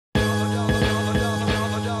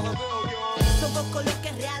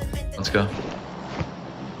go.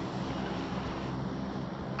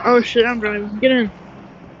 Oh shit, I'm driving. Get in.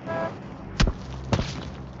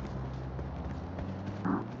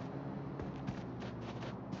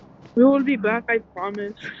 We will be back, I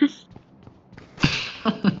promise.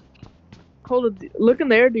 Hold it. Look in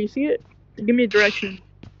there. Do you see it? Give me a direction.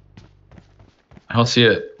 I don't see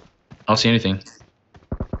it. I don't see anything.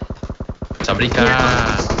 Sawadee.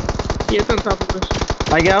 Yeah, it's on top of us.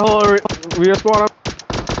 I got whole rear spawn.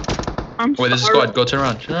 I'm Wait, this is sorry. squad. Go turn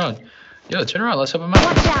around. Turn around. Yo, turn around. Let's help him out.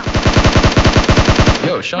 Watch out!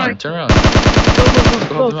 Yo, Sean, Right. turn around. Go,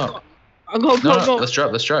 Go help him out. I'll go, No, go, no, go. let's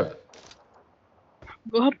drop. Let's drop.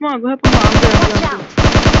 Go help him out. Go help him out. I'm there. Watch out!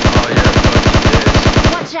 Oh, you're a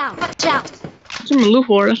fucking Watch out! Watch out! I'm a loot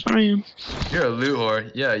whore. That's what I am. bitch. You're a loot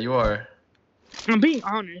whore. Yeah, you are. I'm being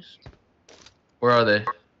honest. Where are they?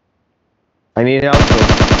 I need help. Though.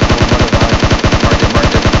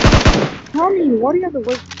 Mark it. Tell me, why do you have to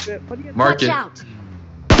wait? Why do you have Mark Watch it. out!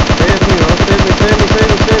 Save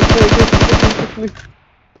me.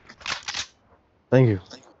 Thank you.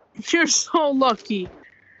 You're so lucky.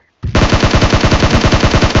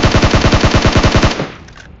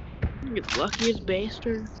 You luckiest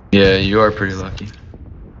bastard. Yeah, you are pretty lucky.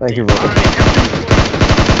 Thank you, bro.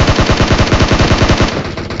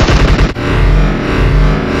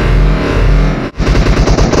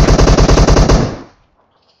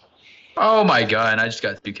 Oh my god, and I just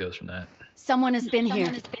got 2 kills from that. Someone has been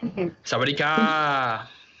here. Sawadee.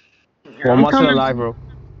 One more still alive, bro.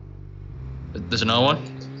 There's another one?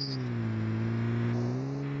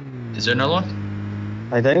 Is there another one?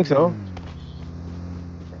 I think so.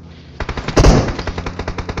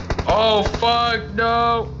 Oh fuck,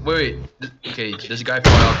 no! Wait. Okay, there's a guy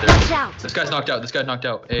far out there. Watch out! This guy's knocked out. This guy's knocked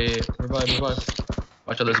out. Hey, revive. Watch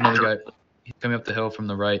out, there's another guy. He's coming up the hill from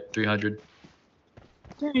the right, 300.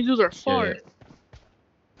 Damn, these dudes are far. Yeah.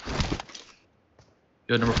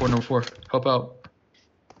 Yo, number four. Help out.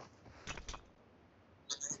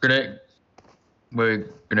 Grenade. Wait,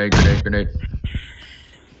 grenade.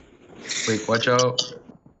 Wait, watch out.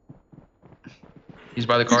 He's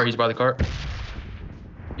by the car.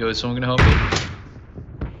 Yo, is someone gonna help me?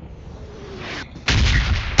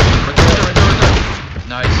 Right there.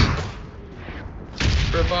 Nice.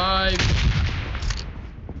 Revive.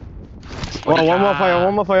 Oh, one more fire.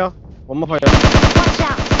 Watch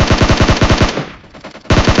out!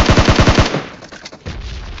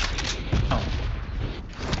 Oh.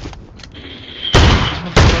 These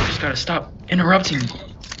motherfuckers gotta stop interrupting me.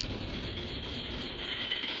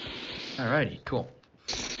 Alrighty, cool.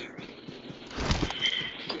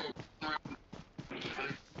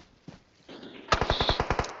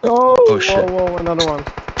 Oh, shit. Whoa, another one.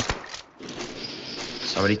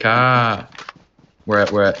 Sawadee. Where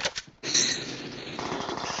at?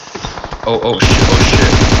 Oh shit.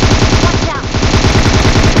 Watch out!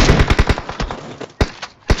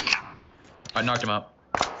 I knocked him out.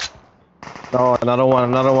 No, another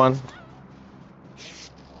one.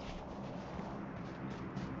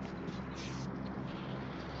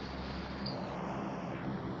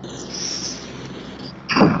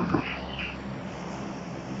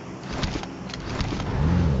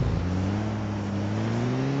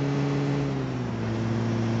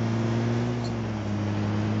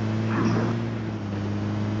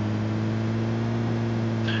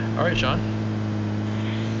 Alright, Sean.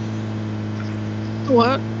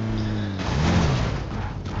 What?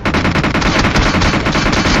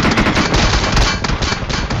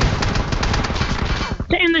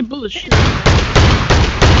 Damn, they bullshit.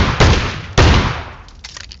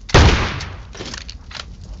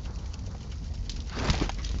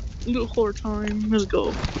 Loot whore time. Let's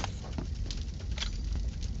go.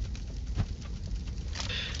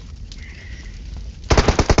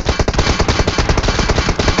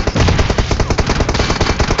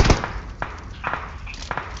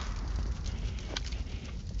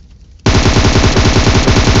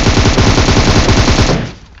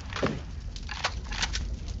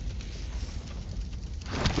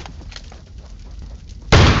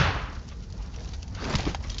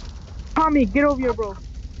 Tommy, get over here, bro.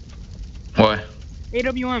 What?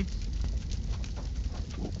 AWM.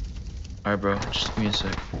 Alright, bro. Just give me a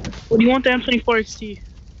sec. What do you want the M24 XT?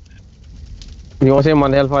 You want to see him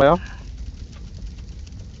on the hellfire?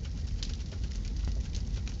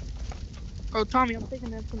 Oh, Tommy, I'm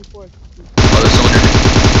taking the M24 XT. Oh, there's someone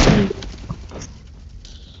near me.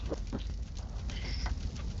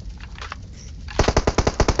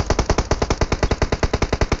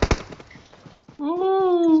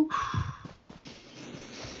 Ooh.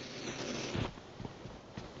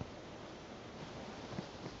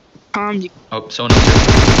 Tommy. Oh, someone else here.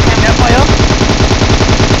 Hellfire?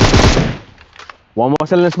 One more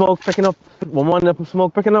still in the smoke picking up. One more in the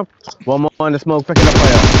smoke picking up. One more in the smoke picking up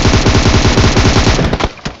fire.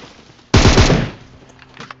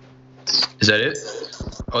 Is that it?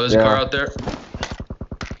 Oh, there's a Yeah. car out there.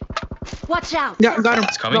 Watch out. Yeah, got him.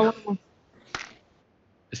 It's coming? Got one.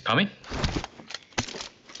 It's coming?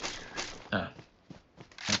 Oh.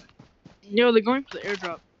 Yo, they're going for the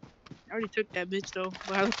airdrop. I already took that bitch though,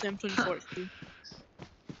 but I left the M24 too.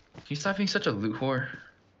 Can you stop being such a loot whore?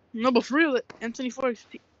 No, but for real, M24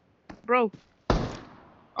 XP. Bro.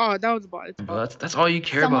 Oh, that was a bot. It's a Bro, bot. that's all you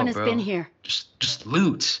care Someone about, has bro. been here. Just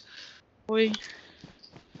loot. Boy.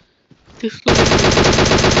 This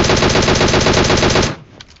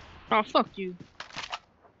Oh, fuck you.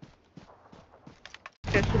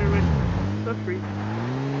 That shit already. That's free.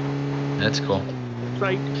 That's cool. It's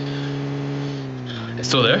like, It's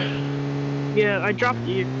still there? yeah, I dropped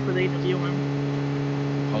it for the AWM.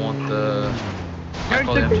 I want the... I already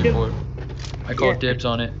call the took the M24. I call Yeah. dibs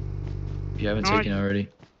on it. If you haven't No, taken it already.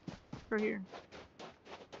 Right here.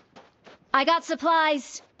 I got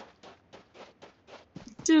supplies.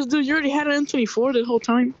 Dude, you already had an M24 the whole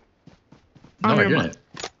time. No, I never didn't. mind.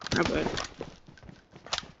 Not bad.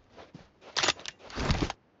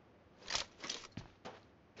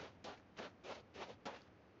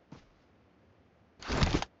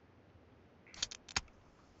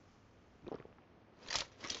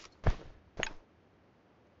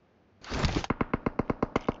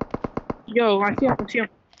 Yo, I see him.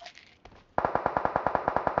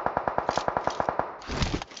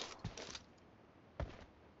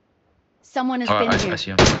 Someone has Oh, been I here.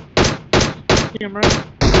 see him. See him, right?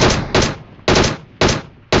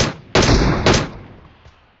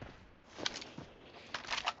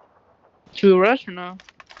 Should we rush or no?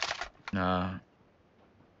 Nah.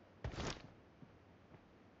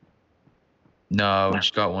 No, we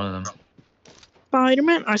just got one of them.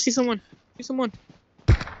 Spider-Man. I see someone. I see someone.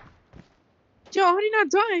 Yo, how did he not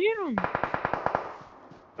die? I hit him.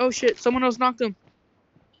 Oh shit, someone else knocked him.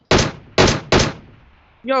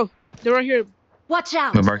 Yo, they're right here. Watch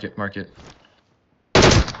out. But mark it, mark it.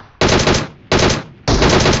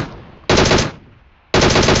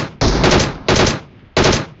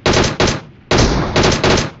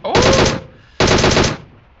 Oh!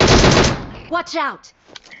 Watch out.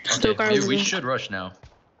 Still Okay, guys dude, we in. should rush now.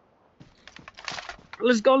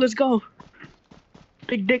 Let's go, let's go.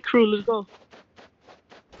 Big dick crew, let's go.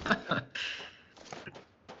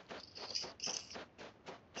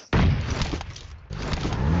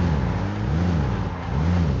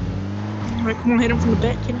 Alright, come on, hit him from the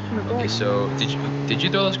back, hit him from the Okay, back. so did you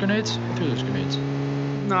throw those grenades? Who threw those grenades?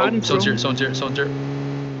 No, I didn't throw someone's here, him. someone's here, someone's here.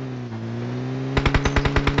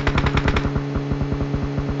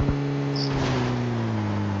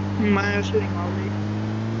 My ass shooting already.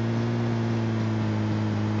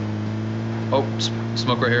 Oh,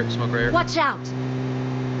 smoke right here, smoke right here. Watch out.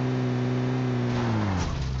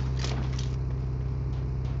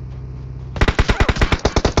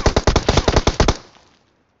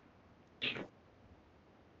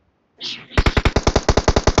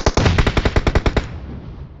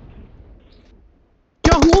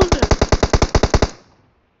 Yo, who was that?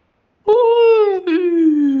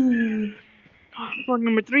 Fuck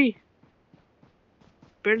number 3.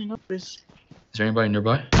 Barely know this. Is there anybody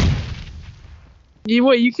nearby?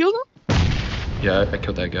 You killed him? Yeah, I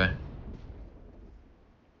killed that guy.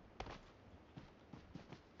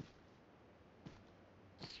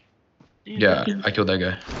 Damn, Yeah, fucking- I killed that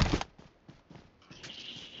guy.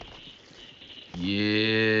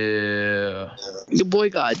 Yeah. Your boy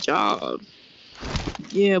got a job.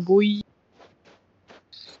 Yeah, boy.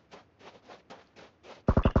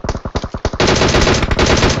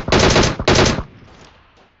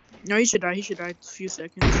 No, he should die. He should die in a few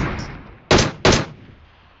seconds.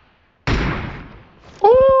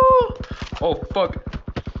 Oh! Oh, fuck.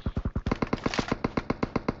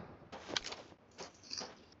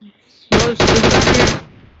 No, there's a guy here.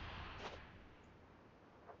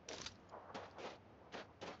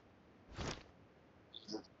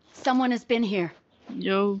 Someone has been here.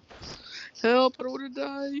 Yo, help! I don't want to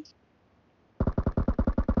die.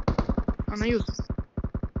 I know you.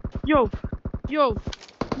 Yo.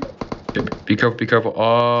 Be careful, be careful.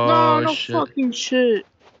 Oh, No shit. fucking shit.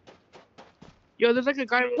 Yo, there's like a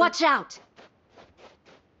guy. Watch out.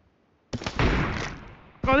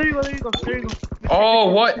 Oh, there you go. There you go.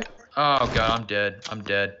 Oh, what? Oh, God, I'm dead. I'm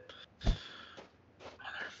dead.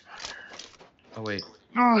 Motherfucker. Oh, wait.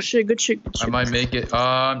 Oh shit, good shit. I might make it. Oh,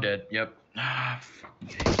 I'm dead. Yep. Ah, fucking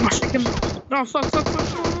Oh, shit, him. No, fuck.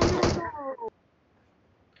 No.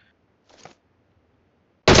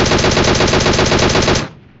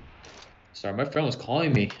 Sorry, my friend was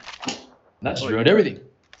calling me. That's ruined everything.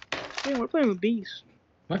 Yeah, we're playing with bees.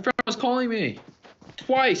 My friend was calling me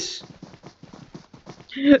twice.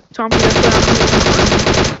 Tommy, that's what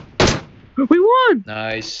I'm doing. We won!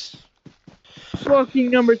 Nice. Fucking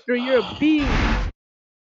number 3, you're a bee.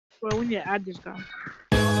 Well, we need to add this guy.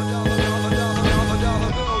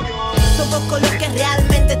 Somos con los que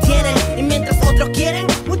realmente tienen, y mientras otros quieren,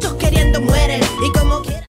 muchos queriendo mueren. Y como